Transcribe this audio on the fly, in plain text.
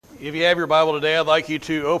If you have your Bible today, I'd like you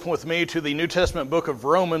to open with me to the New Testament book of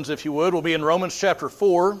Romans, if you would. We'll be in Romans chapter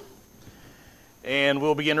 4, and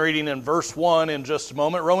we'll begin reading in verse 1 in just a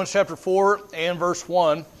moment. Romans chapter 4 and verse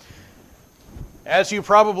 1. As you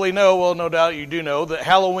probably know, well, no doubt you do know, that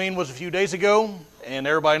Halloween was a few days ago, and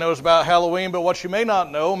everybody knows about Halloween, but what you may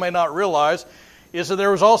not know, may not realize, is that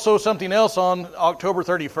there was also something else on October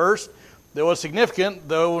 31st that was significant,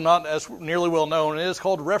 though not as nearly well known. It is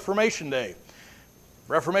called Reformation Day.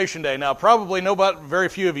 Reformation Day. Now, probably very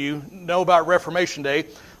few of you know about Reformation Day.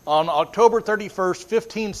 On October 31st,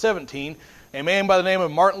 1517, a man by the name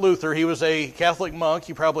of Martin Luther, he was a Catholic monk,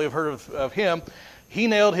 you probably have heard of him, he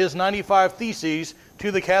nailed his 95 Theses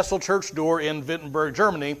to the castle church door in Wittenberg,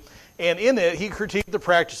 Germany, and in it he critiqued the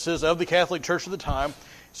practices of the Catholic Church of the time,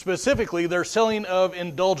 specifically their selling of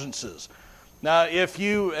indulgences. Now, if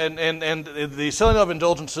you, and the selling of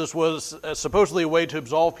indulgences was supposedly a way to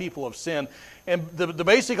absolve people of sin. And the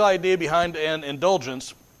basic idea behind an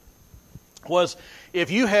indulgence was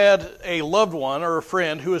if you had a loved one or a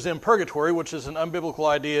friend who was in purgatory, which is an unbiblical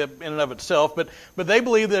idea in and of itself, but they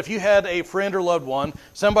believed that if you had a friend or loved one,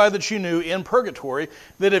 somebody that you knew in purgatory,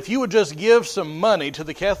 that if you would just give some money to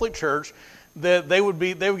the Catholic Church, that they would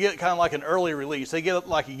get kind of like an early release. They get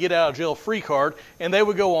like a get out of jail free card, and they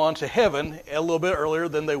would go on to heaven a little bit earlier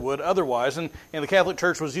than they would otherwise. And the Catholic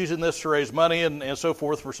Church was using this to raise money and so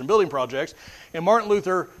forth for some building projects. And Martin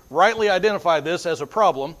Luther rightly identified this as a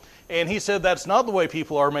problem, and he said that's not the way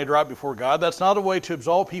people are made right before God. That's not a way to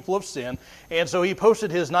absolve people of sin. And so he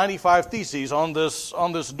posted his 95 Theses on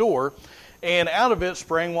this door, and out of it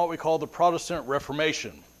sprang what we call the Protestant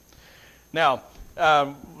Reformation. Now,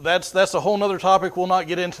 that's a whole other topic. We'll not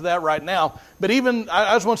get into that right now. But I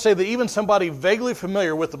just want to say that even somebody vaguely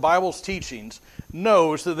familiar with the Bible's teachings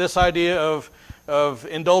knows that this idea of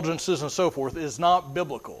indulgences and so forth is not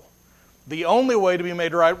biblical. The only way to be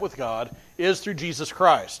made right with God is through Jesus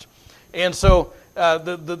Christ. And so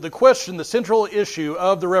the question, the central issue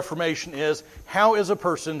of the Reformation is, how is a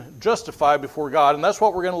person justified before God? And that's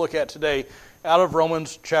what we're going to look at today out of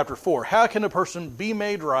Romans chapter 4. How can a person be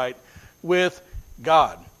made right with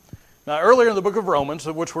God? Now, earlier in the book of Romans,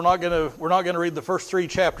 of which we're not going to read the first 3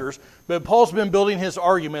 chapters, but Paul's been building his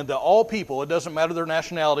argument that all people, it doesn't matter their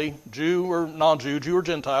nationality, Jew or non-Jew, Jew or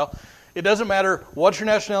Gentile, it doesn't matter what your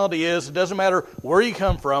nationality is, it doesn't matter where you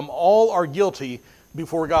come from, all are guilty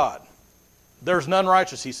before God. There's none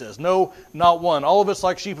righteous, he says. No, not one. All of us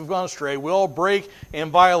like sheep have gone astray. We all break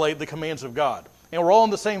and violate the commands of God. And we're all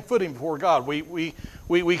on the same footing before God. We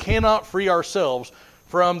cannot free ourselves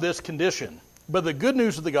from this condition. But the good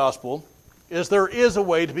news of the gospel is there is a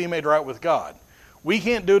way to be made right with God. We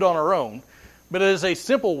can't do it on our own, but it is a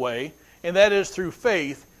simple way, and that is through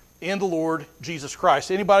faith in the Lord Jesus Christ.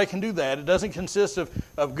 Anybody can do that. It doesn't consist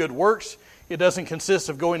of good works. It doesn't consist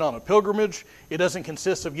of going on a pilgrimage. It doesn't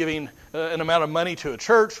consist of giving an amount of money to a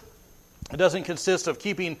church. It doesn't consist of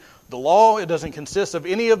keeping the law. It doesn't consist of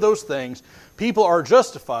any of those things. People are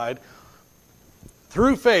justified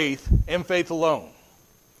through faith and faith alone.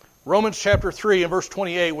 Romans chapter 3 and verse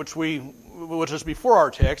 28, which is before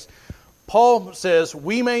our text, Paul says,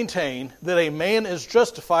 we maintain that a man is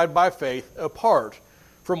justified by faith apart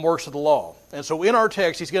from works of the law. And so in our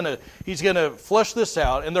text, he's going to flesh this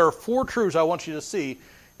out, and there are 4 truths I want you to see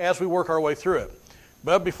as we work our way through it.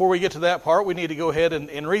 But before we get to that part, we need to go ahead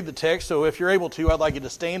and read the text. So if you're able to, I'd like you to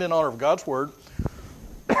stand in honor of God's Word.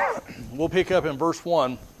 We'll pick up in verse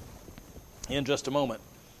 1 in just a moment.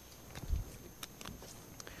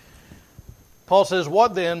 Paul says,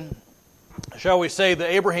 what then shall we say that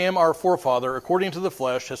Abraham our forefather, according to the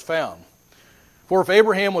flesh, has found? For if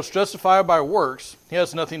Abraham was justified by works, he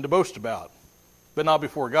has nothing to boast about, but not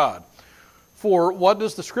before God. For what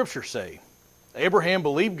does the Scripture say? Abraham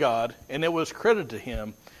believed God, and it was credited to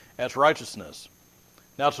him as righteousness.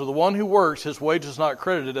 Now to the one who works, his wage is not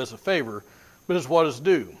credited as a favor, but as what is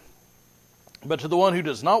due. But to the one who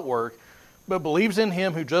does not work, but believes in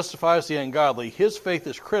him who justifies the ungodly, his faith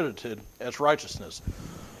is credited as righteousness.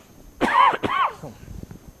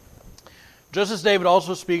 Just as David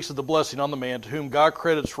also speaks of the blessing on the man to whom God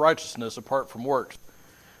credits righteousness apart from works.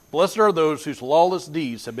 Blessed are those whose lawless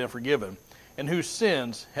deeds have been forgiven, and whose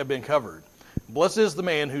sins have been covered. Blessed is the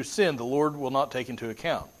man whose sin the Lord will not take into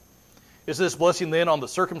account. Is this blessing then on the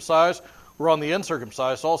circumcised or on the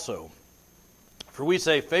uncircumcised also? For we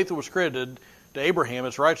say faith was credited to Abraham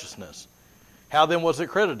as righteousness. How then was it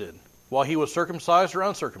credited? While he was circumcised or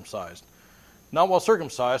uncircumcised? Not while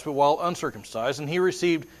circumcised, but while uncircumcised. And he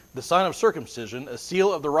received the sign of circumcision, a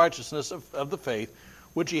seal of the righteousness of the faith,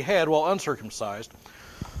 which he had while uncircumcised.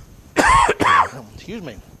 Excuse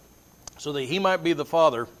me. So that he might be the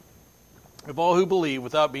father of all who believe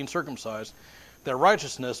without being circumcised, that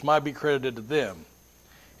righteousness might be credited to them,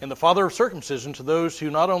 and the father of circumcision to those who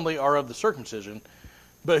not only are of the circumcision,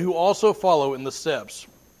 but who also follow in the steps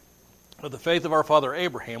of the faith of our father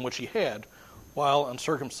Abraham, which he had while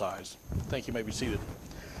uncircumcised. Thank you. You may be seated.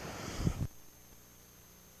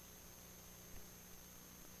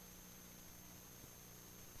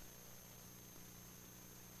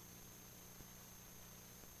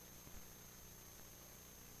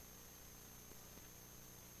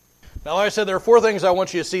 Now, like I said, there are four things I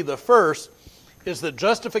want you to see. The first is that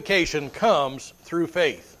justification comes through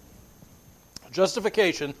faith.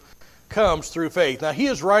 Justification comes through faith. Now, he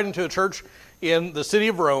is writing to a church in the city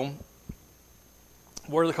of Rome,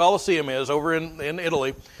 where the Colosseum is, over in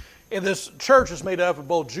Italy. And this church is made up of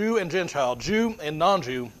both Jew and Gentile, Jew and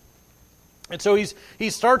non-Jew. And so he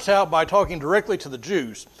starts out by talking directly to the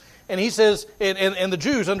Jews. And he says, and the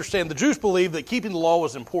Jews understand, the Jews believe that keeping the law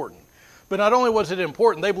was important. But not only was it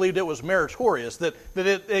important, they believed it was meritorious, that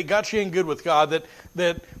it got you in good with God,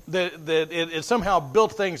 that it somehow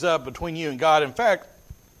built things up between you and God. In fact,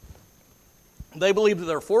 they believed that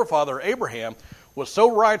their forefather Abraham was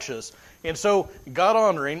so righteous and so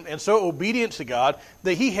God-honoring and so obedient to God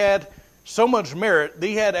that he had so much merit that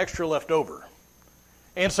he had extra left over.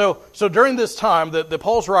 And so during this time that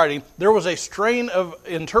Paul's writing, there was a strain of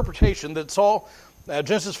interpretation that saw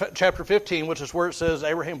Genesis chapter 15, which is where it says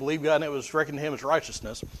Abraham believed God and it was reckoned to him as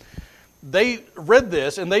righteousness. They read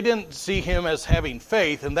this and they didn't see him as having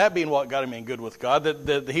faith and that being what got him in good with God,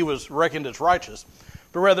 that he was reckoned as righteous.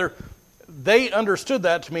 But rather, they understood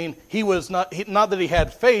that to mean he was not that he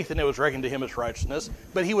had faith and it was reckoned to him as righteousness,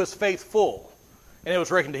 but he was faithful and it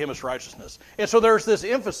was reckoned to him as righteousness. And so there's this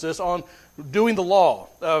emphasis on doing the law,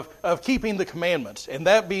 of keeping the commandments, and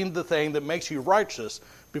that being the thing that makes you righteous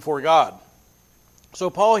before God. So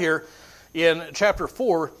Paul here, in chapter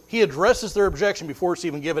 4, he addresses their objection before it's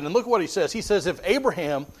even given. And look what he says. He says, if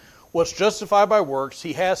Abraham was justified by works,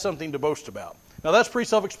 he has something to boast about. Now that's pretty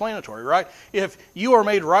self-explanatory, right? If you are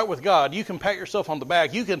made right with God, you can pat yourself on the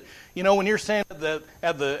back. You can, when you're standing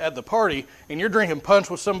at the party and you're drinking punch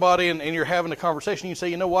with somebody and you're having a conversation, you say,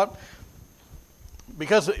 you know what?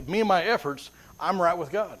 Because of me and my efforts, I'm right with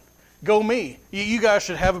God. Go me. You guys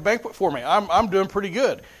should have a banquet for me. I'm doing pretty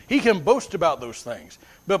good. He can boast about those things.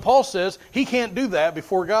 But Paul says he can't do that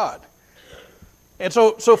before God. And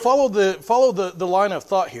so follow the line of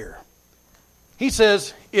thought here. He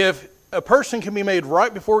says if a person can be made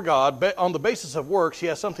right before God on the basis of works, he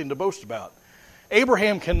has something to boast about.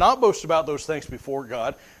 Abraham cannot boast about those things before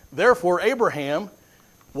God. Therefore, Abraham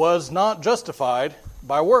was not justified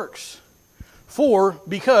by works.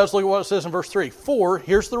 Because, look at what it says in verse 3.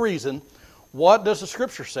 Here's the reason. What does the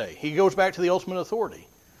Scripture say? He goes back to the ultimate authority.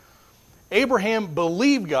 Abraham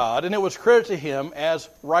believed God, and it was credited to him as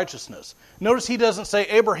righteousness. Notice he doesn't say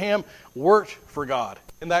Abraham worked for God,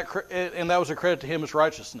 and that was a credit to him as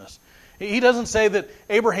righteousness. He doesn't say that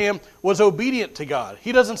Abraham was obedient to God.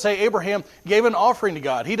 He doesn't say Abraham gave an offering to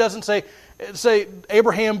God. He doesn't say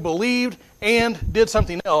Abraham believed and did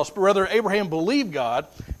something else, but rather Abraham believed God,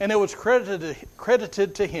 and it was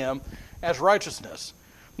credited to him as righteousness.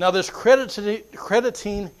 Now, this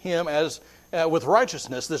crediting him as with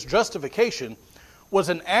righteousness, this justification, was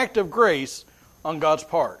an act of grace on God's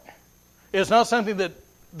part. It's not something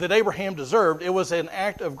that Abraham deserved. It was an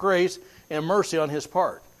act of grace and mercy on his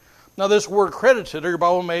part. Now, this word credited, or your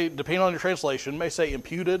Bible may, depending on your translation, may say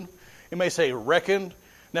imputed. It may say reckoned.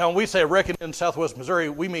 Now, when we say reckoned in Southwest Missouri,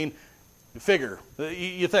 we mean figure.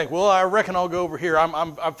 You think, well, I reckon I'll go over here.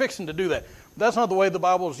 I'm fixing to do that. That's not the way the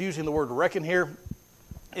Bible is using the word reckon here.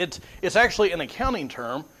 It's actually an accounting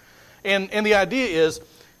term. And the idea is,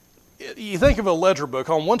 you think of a ledger book.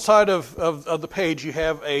 On one side of the page, you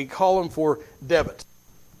have a column for debit,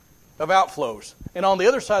 of outflows. And on the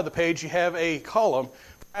other side of the page, you have a column for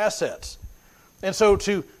assets. And so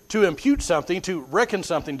to impute something, to reckon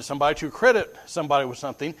something to somebody, to credit somebody with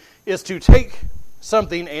something, is to take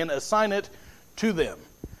something and assign it to them.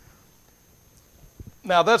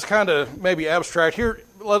 Now, that's kind of maybe abstract. Here,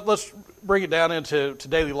 let's bring it down into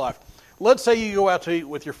daily life. Let's say you go out to eat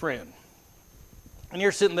with your friend, and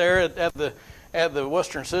you're sitting there at the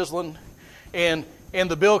Western Sizzlin', and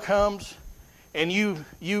the bill comes, and you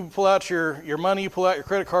pull out your money, you pull out your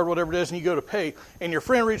credit card, whatever it is, and you go to pay, and your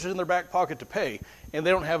friend reaches in their back pocket to pay, and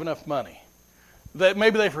they don't have enough money.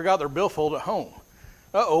 Maybe they forgot their billfold at home.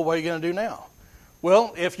 Uh-oh, what are you going to do now?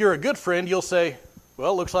 Well, if you're a good friend, you'll say,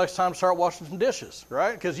 well, it looks like it's time to start washing some dishes,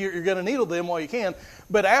 right? Because you're going to needle them while you can.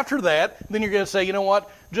 But after that, then you're going to say, you know what?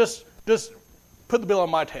 Just put the bill on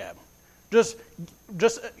my tab. Just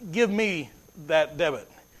give me that debit.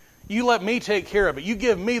 You let me take care of it. You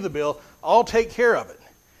give me the bill. I'll take care of it.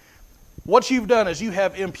 What you've done is you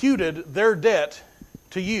have imputed their debt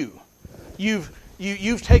to you. You've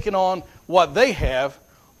taken on what they have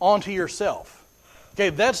onto yourself. Okay,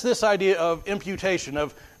 that's this idea of imputation,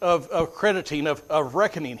 of crediting, of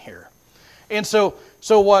reckoning here. And so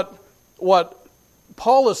what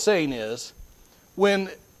Paul is saying is, when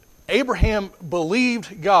Abraham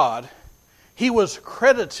believed God, he was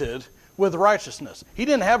credited with righteousness. He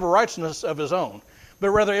didn't have a righteousness of his own,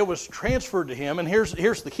 but rather it was transferred to him. And here's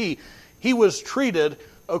the key. He was treated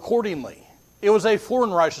accordingly. It was a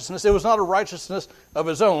foreign righteousness. It was not a righteousness of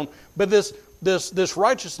his own, but this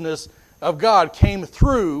righteousness of God came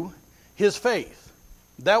through his faith.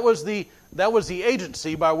 That was the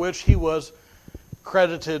agency by which he was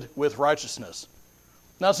credited with righteousness.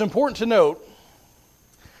 Now it's important to note,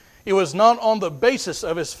 it was not on the basis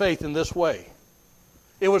of his faith in this way.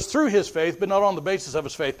 It was through his faith, but not on the basis of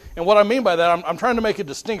his faith. And what I mean by that, I'm trying to make a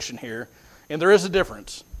distinction here, and there is a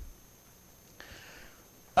difference.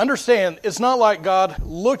 Understand, it's not like God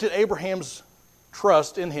looked at Abraham's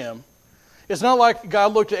trust in him. It's not like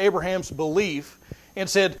God looked at Abraham's belief and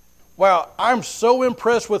said, wow, I'm so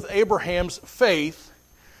impressed with Abraham's faith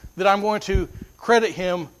that I'm going to credit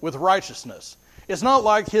him with righteousness. It's not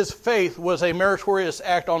like his faith was a meritorious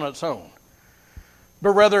act on its own,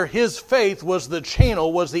 but rather his faith was the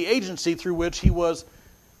channel, was the agency through which he was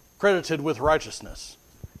credited with righteousness,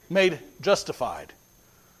 made justified.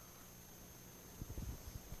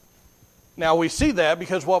 Now we see that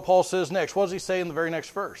because what Paul says next. What does he say in the very next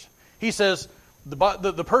verse? He says,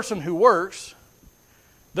 the person who works,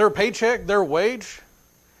 their paycheck, their wage,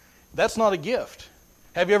 that's not a gift.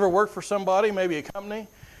 Have you ever worked for somebody, maybe a company,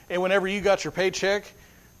 and whenever you got your paycheck,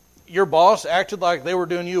 your boss acted like they were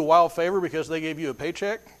doing you a wild favor because they gave you a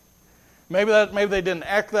paycheck? Maybe they didn't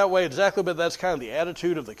act that way exactly, but that's kind of the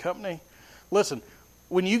attitude of the company. Listen,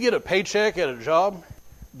 when you get a paycheck at a job,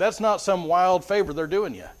 that's not some wild favor they're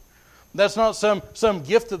doing you. That's not some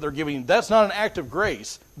gift that they're giving you. That's not an act of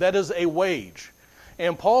grace. That is a wage.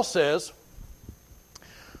 And Paul says,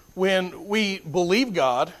 when we believe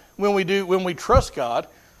God, when we trust God,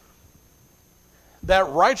 that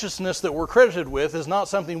righteousness that we're credited with is not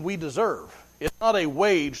something we deserve. It's not a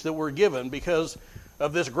wage that we're given because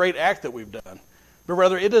of this great act that we've done, but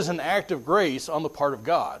rather it is an act of grace on the part of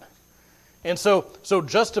God. And so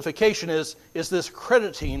justification is this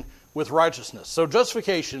crediting with righteousness. So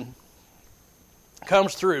justification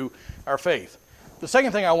comes through our faith. The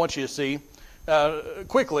second thing I want you to see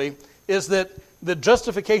quickly is that the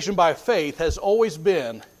justification by faith has always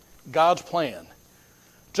been God's plan.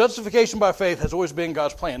 Justification by faith has always been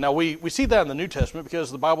God's plan. Now, we see that in the New Testament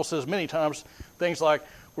because the Bible says many times things like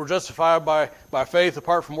we're justified by faith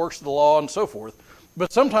apart from works of the law and so forth.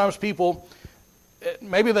 But sometimes people,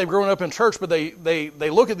 maybe they've grown up in church, but they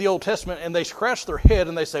look at the Old Testament and they scratch their head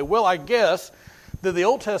and they say, well, I guess that the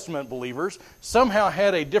Old Testament believers somehow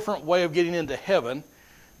had a different way of getting into heaven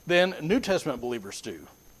than New Testament believers do.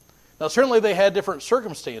 Now, certainly they had different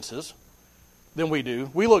circumstances than we do.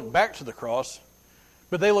 We look back to the cross,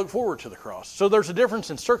 but they look forward to the cross. So there's a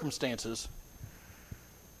difference in circumstances.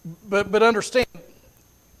 But understand,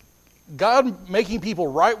 God making people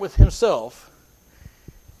right with himself,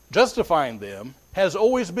 justifying them, has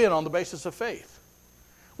always been on the basis of faith.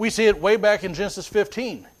 We see it way back in Genesis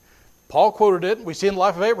 15. Paul quoted it. We see in the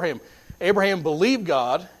life of Abraham. Abraham believed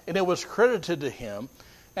God, and it was credited to him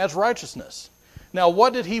as righteousness. Now,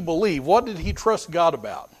 what did he believe? What did he trust God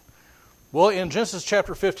about? Well, in Genesis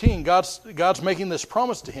chapter 15, God's making this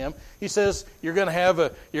promise to him. He says, you're going to have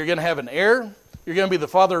an heir. You're going to be the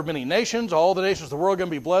father of many nations. All the nations of the world are going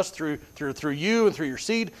to be blessed through you and through your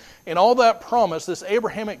seed. And all that promise, this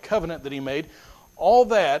Abrahamic covenant that he made, all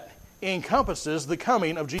that encompasses the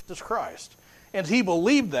coming of Jesus Christ. And he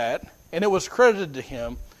believed that, and it was credited to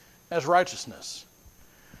him as righteousness.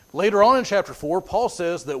 Later on in chapter 4, Paul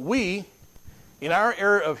says that we, in our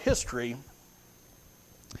era of history,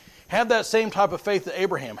 have that same type of faith that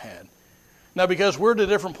Abraham had. Now, because we're at a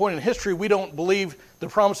different point in history, we don't believe the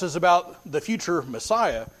promises about the future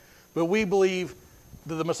Messiah, but we believe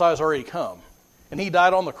that the Messiah has already come. And he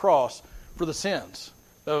died on the cross for the sins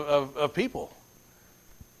of people.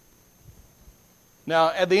 Now,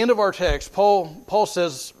 at the end of our text, Paul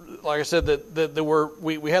says, like I said, that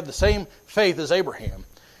we have the same faith as Abraham.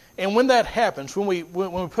 And when that happens, when we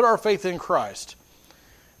put our faith in Christ,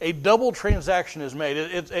 a double transaction is made.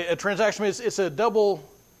 A transaction it's a double,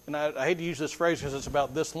 and I hate to use this phrase because it's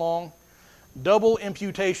about this long, double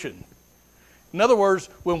imputation. In other words,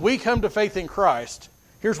 when we come to faith in Christ,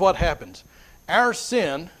 here's what happens. Our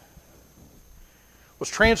sin was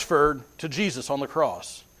transferred to Jesus on the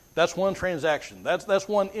cross. That's one transaction. That's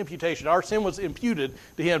one imputation. Our sin was imputed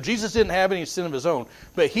to him. Jesus didn't have any sin of his own.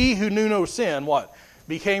 But he who knew no sin, what?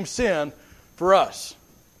 Became sin for us.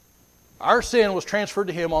 Our sin was transferred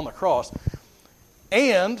to him on the cross.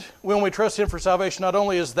 And when we trust him for salvation, not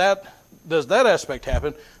only does that aspect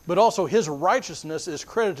happen, but also his righteousness is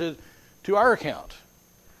credited to our account.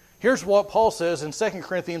 Here's what Paul says in 2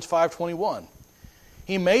 Corinthians 5:21.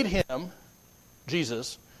 He made him,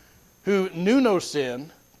 Jesus, who knew no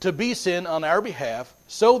sin, to be sin on our behalf,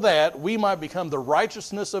 so that we might become the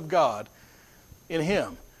righteousness of God in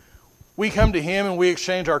him. We come to him and we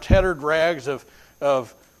exchange our tattered rags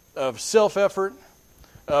of self-effort,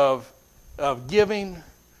 of giving,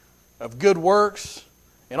 of good works,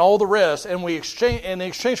 and all the rest, and in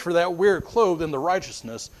exchange for that, we're clothed in the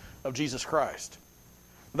righteousness of Jesus Christ.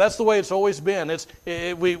 That's the way it's always been.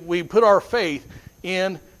 We put our faith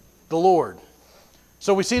in the Lord.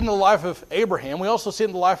 So we see it in the life of Abraham. We also see it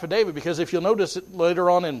in the life of David, because if you'll notice it later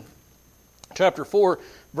on in chapter 4,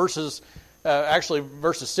 verses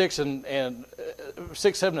 6 and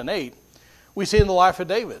 6, 7, and 8, we see it in the life of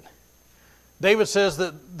David. David says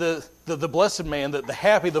that the blessed man, that the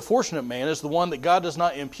happy, the fortunate man, is the one that God does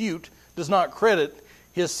not impute, does not credit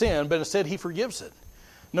his sin, but instead he forgives it.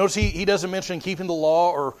 Notice he doesn't mention keeping the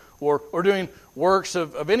law or doing works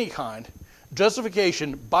of any kind.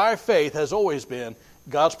 Justification by faith has always been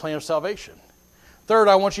God's plan of salvation. Third,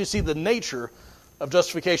 I want you to see the nature of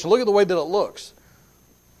justification. Look at the way that it looks.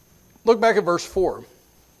 Look back at verse 4.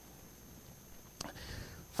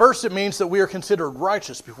 First, it means that we are considered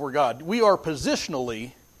righteous before God. We are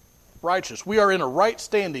positionally righteous. We are in a right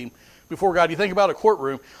standing before God. You think about a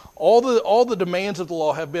courtroom, all the demands of the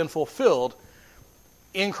law have been fulfilled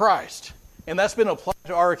in Christ. And that's been applied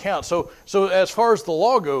to our account. So as far as the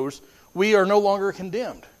law goes, we are no longer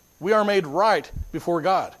condemned. We are made right before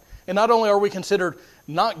God. And not only are we considered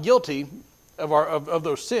not guilty of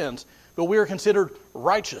those sins, but we are considered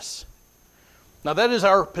righteous. Now that is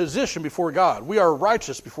our position before God. We are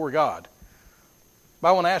righteous before God. But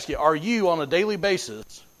I want to ask you, are you on a daily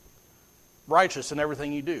basis righteous in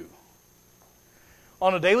everything you do?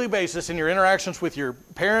 On a daily basis, in your interactions with your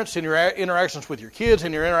parents, in your interactions with your kids,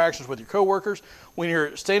 in your interactions with your coworkers, when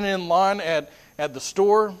you're standing in line at the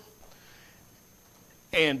store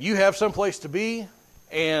and you have someplace to be,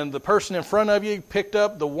 and the person in front of you picked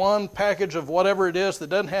up the one package of whatever it is that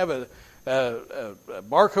doesn't have a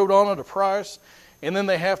barcode on it, a price, and then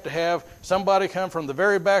they have to have somebody come from the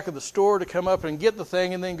very back of the store to come up and get the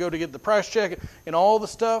thing and then go to get the price check and all the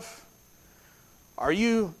stuff. Are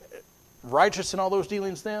you righteous in all those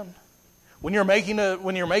dealings then? When you're making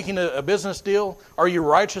a business deal, are you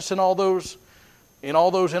righteous in all those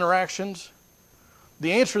interactions?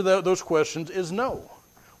 The answer to those questions is no.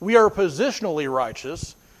 We are positionally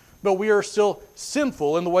righteous, but we are still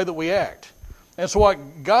sinful in the way that we act. And so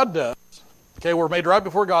what God does, okay, we're made right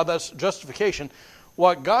before God, that's justification.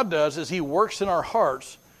 What God does is he works in our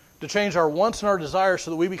hearts to change our wants and our desires so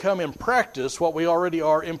that we become in practice what we already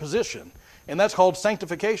are in position. And that's called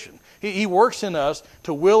sanctification. He works in us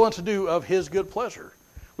to will and to do of his good pleasure.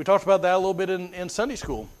 We talked about that a little bit in Sunday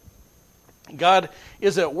school. God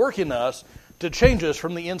is at work in us to change us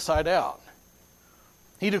from the inside out.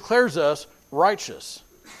 He declares us righteous.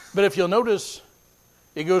 But if you'll notice,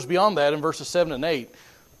 it goes beyond that in verses 7 and 8.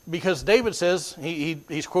 Because David says,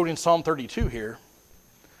 he's quoting Psalm 32 here.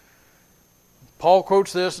 Paul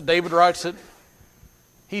quotes this, David writes it.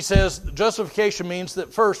 He says, justification means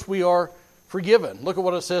that first we are forgiven. Look at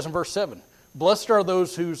what it says in verse 7. Blessed are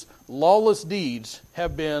those whose lawless deeds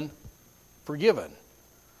have been forgiven.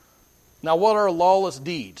 Now, what are lawless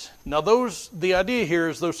deeds? Now, the idea here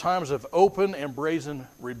is those times of open and brazen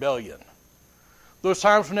rebellion. Those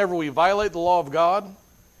times whenever we violate the law of God,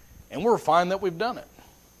 and we're fine that we've done it.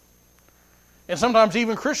 And sometimes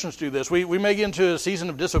even Christians do this. We may get into a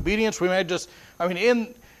season of disobedience. We may just,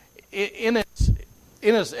 in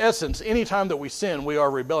its essence, any time that we sin, we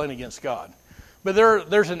are rebelling against God. But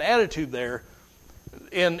there's an attitude there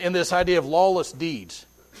in this idea of lawless deeds,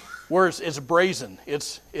 where it's brazen,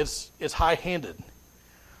 it's high-handed.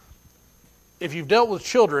 If you've dealt with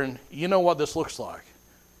children, you know what this looks like.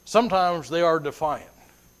 Sometimes they are defiant.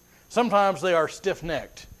 Sometimes they are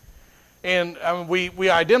stiff-necked. And we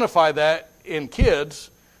identify that in kids,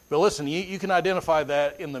 but listen, you can identify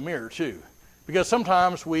that in the mirror too. Because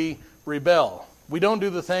sometimes we rebel. We don't do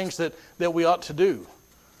the things that we ought to do.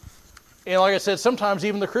 And like I said, sometimes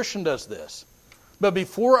even the Christian does this. But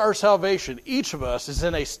before our salvation, each of us is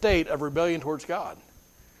in a state of rebellion towards God.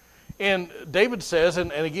 And David says,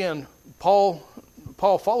 and again, Paul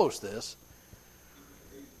follows this.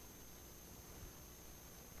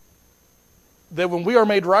 that when we are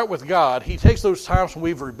made right with God, He takes those times when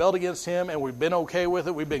we've rebelled against Him and we've been okay with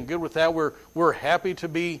it, we've been good with that, we're happy to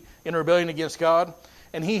be in rebellion against God,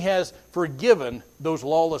 and He has forgiven those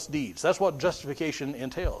lawless deeds. That's what justification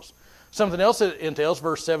entails. Something else it entails,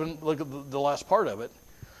 verse 7, look at the last part of it.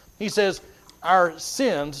 He says, our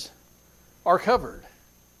sins are covered.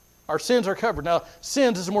 Our sins are covered. Now,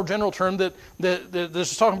 sins is a more general term that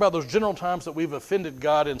this is talking about those general times that we've offended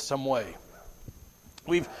God in some way.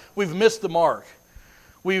 We've missed the mark.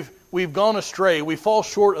 We've gone astray. We fall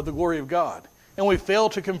short of the glory of God. And we fail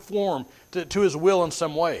to conform to His will in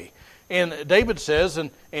some way. And David says,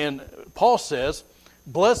 and Paul says,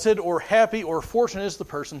 blessed or happy or fortunate is the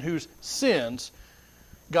person whose sins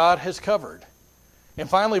God has covered. And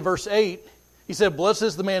finally, verse 8, he said, blessed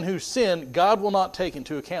is the man whose sin God will not take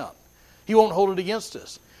into account. He won't hold it against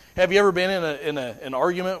us. Have you ever been in an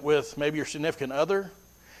argument with maybe your significant other,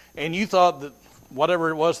 and you thought that whatever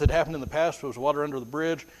it was that happened in the past was water under the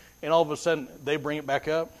bridge, and all of a sudden they bring it back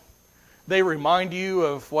up? They remind you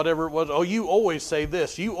of whatever it was. Oh, you always say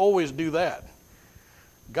this. You always do that.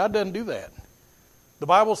 God doesn't do that. The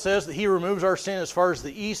Bible says that He removes our sin as far as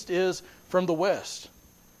the east is from the west.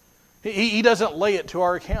 He doesn't lay it to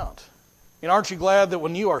our account. And aren't you glad that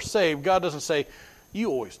when you are saved, God doesn't say, you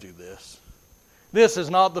always do this. This is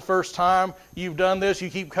not the first time you've done this. You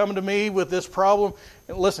keep coming to me with this problem.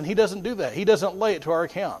 And listen, He doesn't do that. He doesn't lay it to our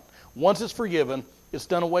account. Once it's forgiven, it's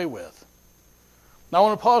done away with. Now I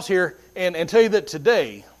want to pause here and tell you that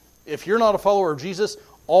today, if you're not a follower of Jesus,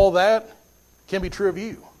 all that can be true of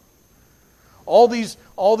you. All these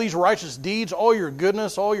righteous deeds, all your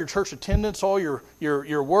goodness, all your church attendance, all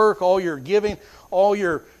your work, all your giving, all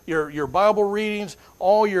your Bible readings,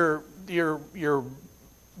 all your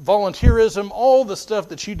volunteerism, all the stuff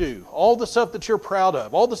that you do, all the stuff that you're proud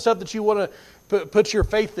of, all the stuff that you want to put your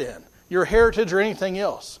faith in, your heritage or anything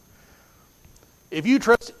else. If you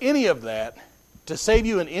trust any of that to save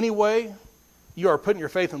you in any way, you are putting your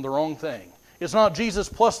faith in the wrong thing. It's not Jesus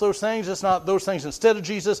plus those things. It's not those things instead of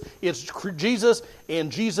Jesus. It's Jesus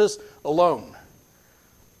and Jesus alone.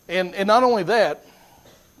 And not only that,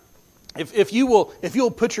 if you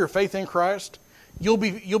will put your faith in Christ, you'll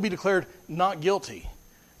be declared not guilty.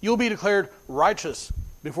 You'll be declared righteous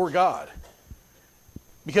before God.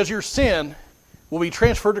 Because your sin will be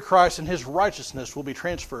transferred to Christ and His righteousness will be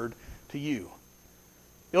transferred to you.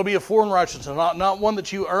 It'll be a foreign righteousness, not one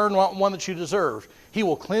that you earn, not one that you deserve. He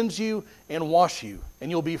will cleanse you and wash you, and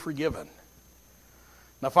you'll be forgiven.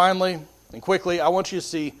 Now finally, and quickly, I want you to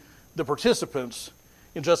see the participants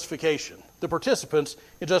in justification. The participants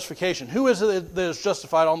in justification. Who is it that is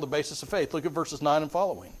justified on the basis of faith? Look at verses 9 and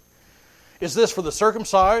following. Is this for the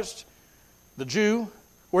circumcised, the Jew,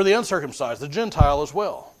 or the uncircumcised, the Gentile as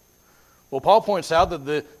well? Well, Paul points out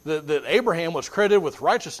that Abraham was credited with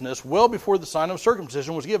righteousness well before the sign of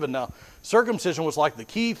circumcision was given. Now, circumcision was like the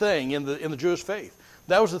key thing in the Jewish faith.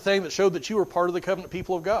 That was the thing that showed that you were part of the covenant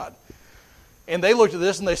people of God. And they looked at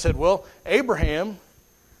this and they said, well, Abraham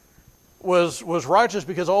was righteous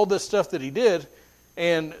because of all this stuff that he did.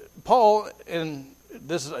 And Paul, and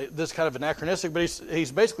this is kind of anachronistic, but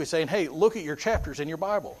he's basically saying, hey, look at your chapters in your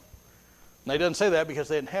Bible. Now, he doesn't say that because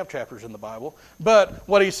they didn't have chapters in the Bible. But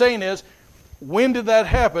what he's saying is, when did that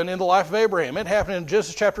happen in the life of Abraham? It happened in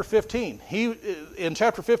Genesis chapter 15. In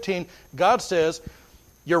chapter 15, God says,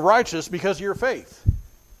 you're righteous because of your faith.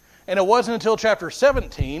 And it wasn't until chapter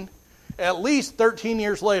 17, at least 13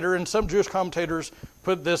 years later, and some Jewish commentators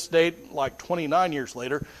put this date like 29 years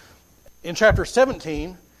later, in chapter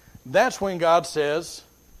 17, that's when God says,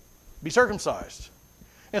 be circumcised.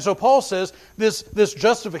 And so Paul says this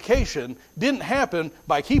justification didn't happen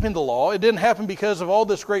by keeping the law. It didn't happen because of all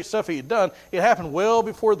this great stuff he had done. It happened well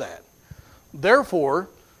before that. Therefore,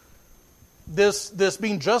 this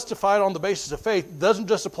being justified on the basis of faith doesn't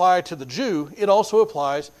just apply to the Jew. It also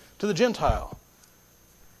applies to the Gentile.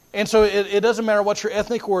 And so it doesn't matter what your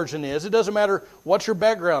ethnic origin is. It doesn't matter what your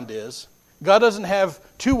background is. God doesn't have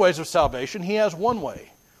two ways of salvation. He has one way.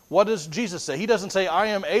 What does Jesus say? He doesn't say, I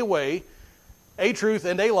am a way, a truth,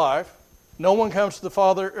 and a life. No one comes to the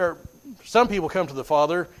Father, or some people come to the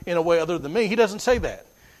Father in a way other than me. He doesn't say that.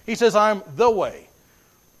 He says, I'm the way.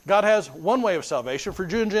 God has one way of salvation for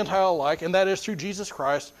Jew and Gentile alike, and that is through Jesus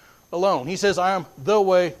Christ alone. He says, I am the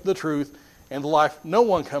way, the truth, and the life. No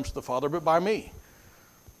one comes to the Father but by me.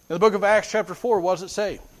 In the book of Acts chapter 4, what does it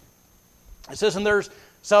say? It says, and there's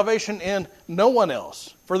salvation in no one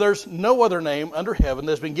else, for there's no other name under heaven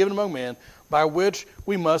that has been given among men by which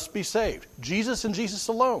we must be saved. Jesus and Jesus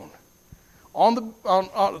alone.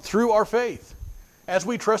 Through our faith. As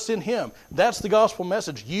we trust in Him. That's the gospel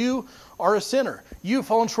message. You are a sinner. You've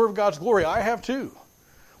fallen short of God's glory. I have too.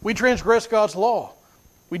 We transgress God's law.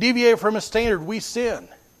 We deviate from His standard. We sin.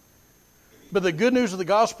 But the good news of the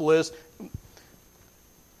gospel is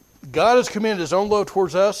God has commended His own love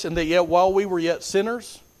towards us, and that yet while we were yet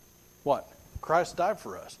sinners, what? Christ died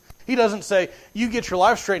for us. He doesn't say, you get your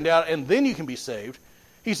life straightened out and then you can be saved.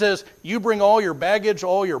 He says, you bring all your baggage,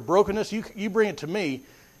 all your brokenness, you bring it to me,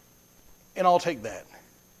 and I'll take that.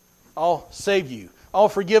 I'll save you. I'll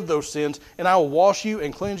forgive those sins, and I will wash you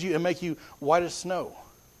and cleanse you and make you white as snow.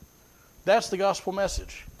 That's the gospel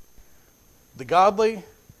message. The godly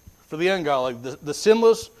for the ungodly, the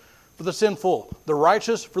sinless for the sinful, the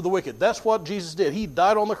righteous for the wicked. That's what Jesus did. He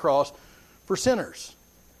died on the cross for sinners.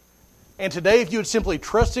 And today, if you would simply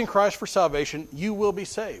trust in Christ for salvation, you will be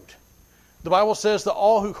saved. The Bible says that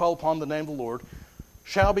all who call upon the name of the Lord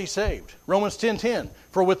shall be saved. Romans 10:10,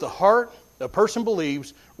 for with the heart a person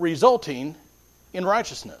believes, resulting in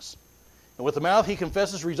righteousness. And with the mouth he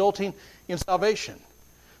confesses, resulting in salvation.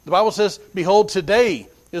 The Bible says, behold, today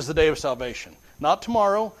is the day of salvation. Not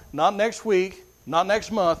tomorrow, not next week, not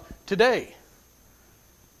next month, today.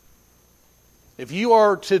 If you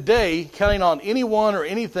are today counting on anyone or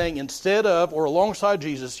anything instead of or alongside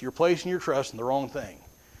Jesus, you're placing your trust in the wrong thing.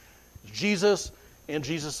 It's Jesus and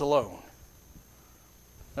Jesus alone.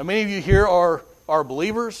 Now, many of you here are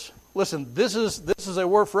believers. Listen, this is a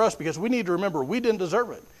word for us because we need to remember we didn't deserve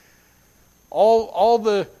it. All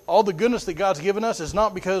the goodness that God's given us is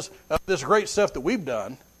not because of this great stuff that we've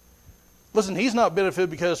done. Listen, He's not benefited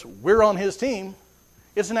because we're on His team.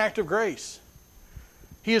 It's an act of grace.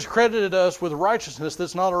 He has credited us with righteousness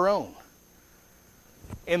that's not our own.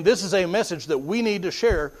 And this is a message that we need to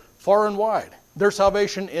share far and wide. There's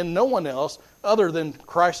salvation in no one else other than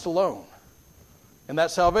Christ alone. And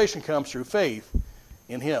that salvation comes through faith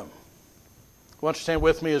in Him. Why don't you stand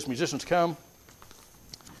with me as musicians come?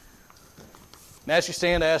 And as you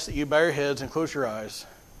stand, I ask that you bow your heads and close your eyes.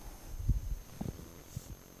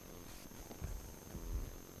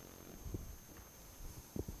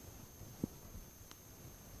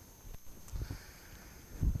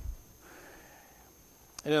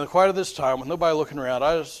 And in the quiet of this time, with nobody looking around,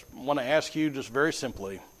 I just want to ask you just very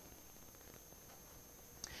simply,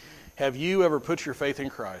 have you ever put your faith in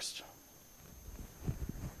Christ?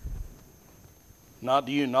 Not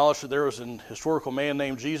do you acknowledge that there was an historical man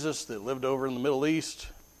named Jesus that lived over in the Middle East?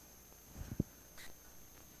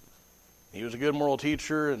 He was a good moral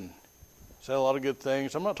teacher and said a lot of good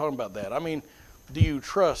things. I'm not talking about that. I mean, do you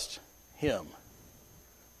trust Him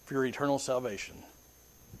for your eternal salvation?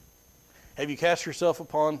 Have you cast yourself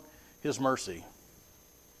upon His mercy?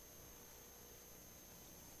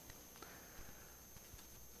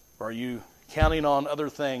 Or are you counting on other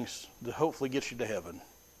things to hopefully get you to heaven?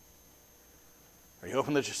 Are you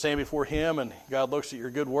hoping that you stand before Him and God looks at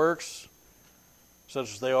your good works,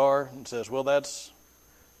 such as they are, and says, well, that's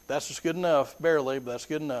just good enough, barely, but that's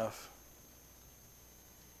good enough?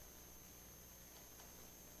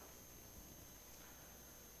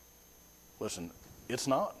 Listen, it's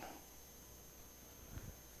not.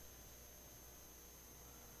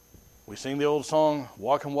 We sing the old song,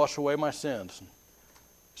 walk and wash away my sins.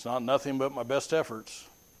 It's not nothing but my best efforts.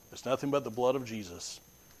 It's nothing but the blood of Jesus.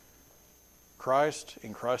 Christ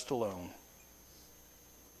and Christ alone.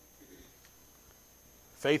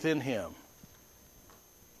 Faith in Him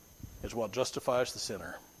is what justifies the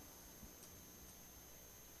sinner.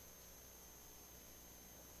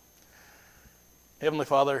 Heavenly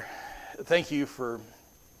Father, thank You for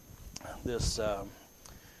this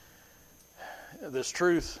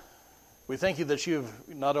truth. We thank You that You've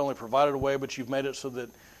not only provided a way, but You've made it so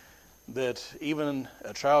that even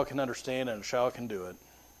a child can understand and a child can do it.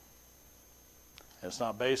 And it's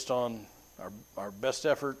not based on our best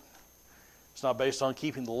effort. It's not based on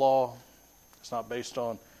keeping the law. It's not based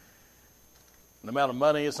on the amount of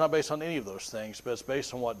money. It's not based on any of those things, but it's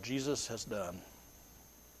based on what Jesus has done.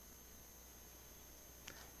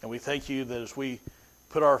 And we thank You that as we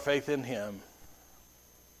put our faith in Him,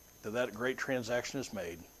 that great transaction is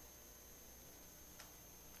made.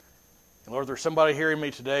 And Lord, if there's somebody hearing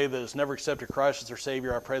me today that has never accepted Christ as their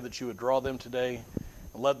Savior, I pray that You would draw them today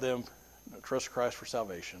and let them trust Christ for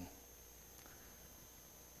salvation.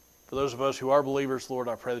 For those of us who are believers, Lord,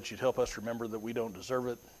 I pray that You'd help us remember that we don't deserve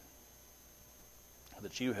it,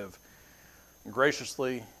 that You have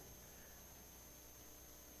graciously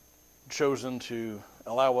chosen to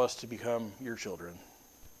allow us to become Your children.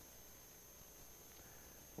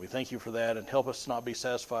 We thank You for that, and help us to not be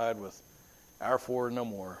satisfied with our four and no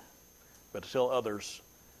more, but to tell others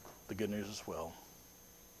the good news as well.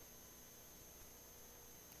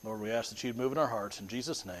 Lord, we ask that You'd move in our hearts. In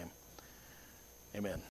Jesus' name, amen.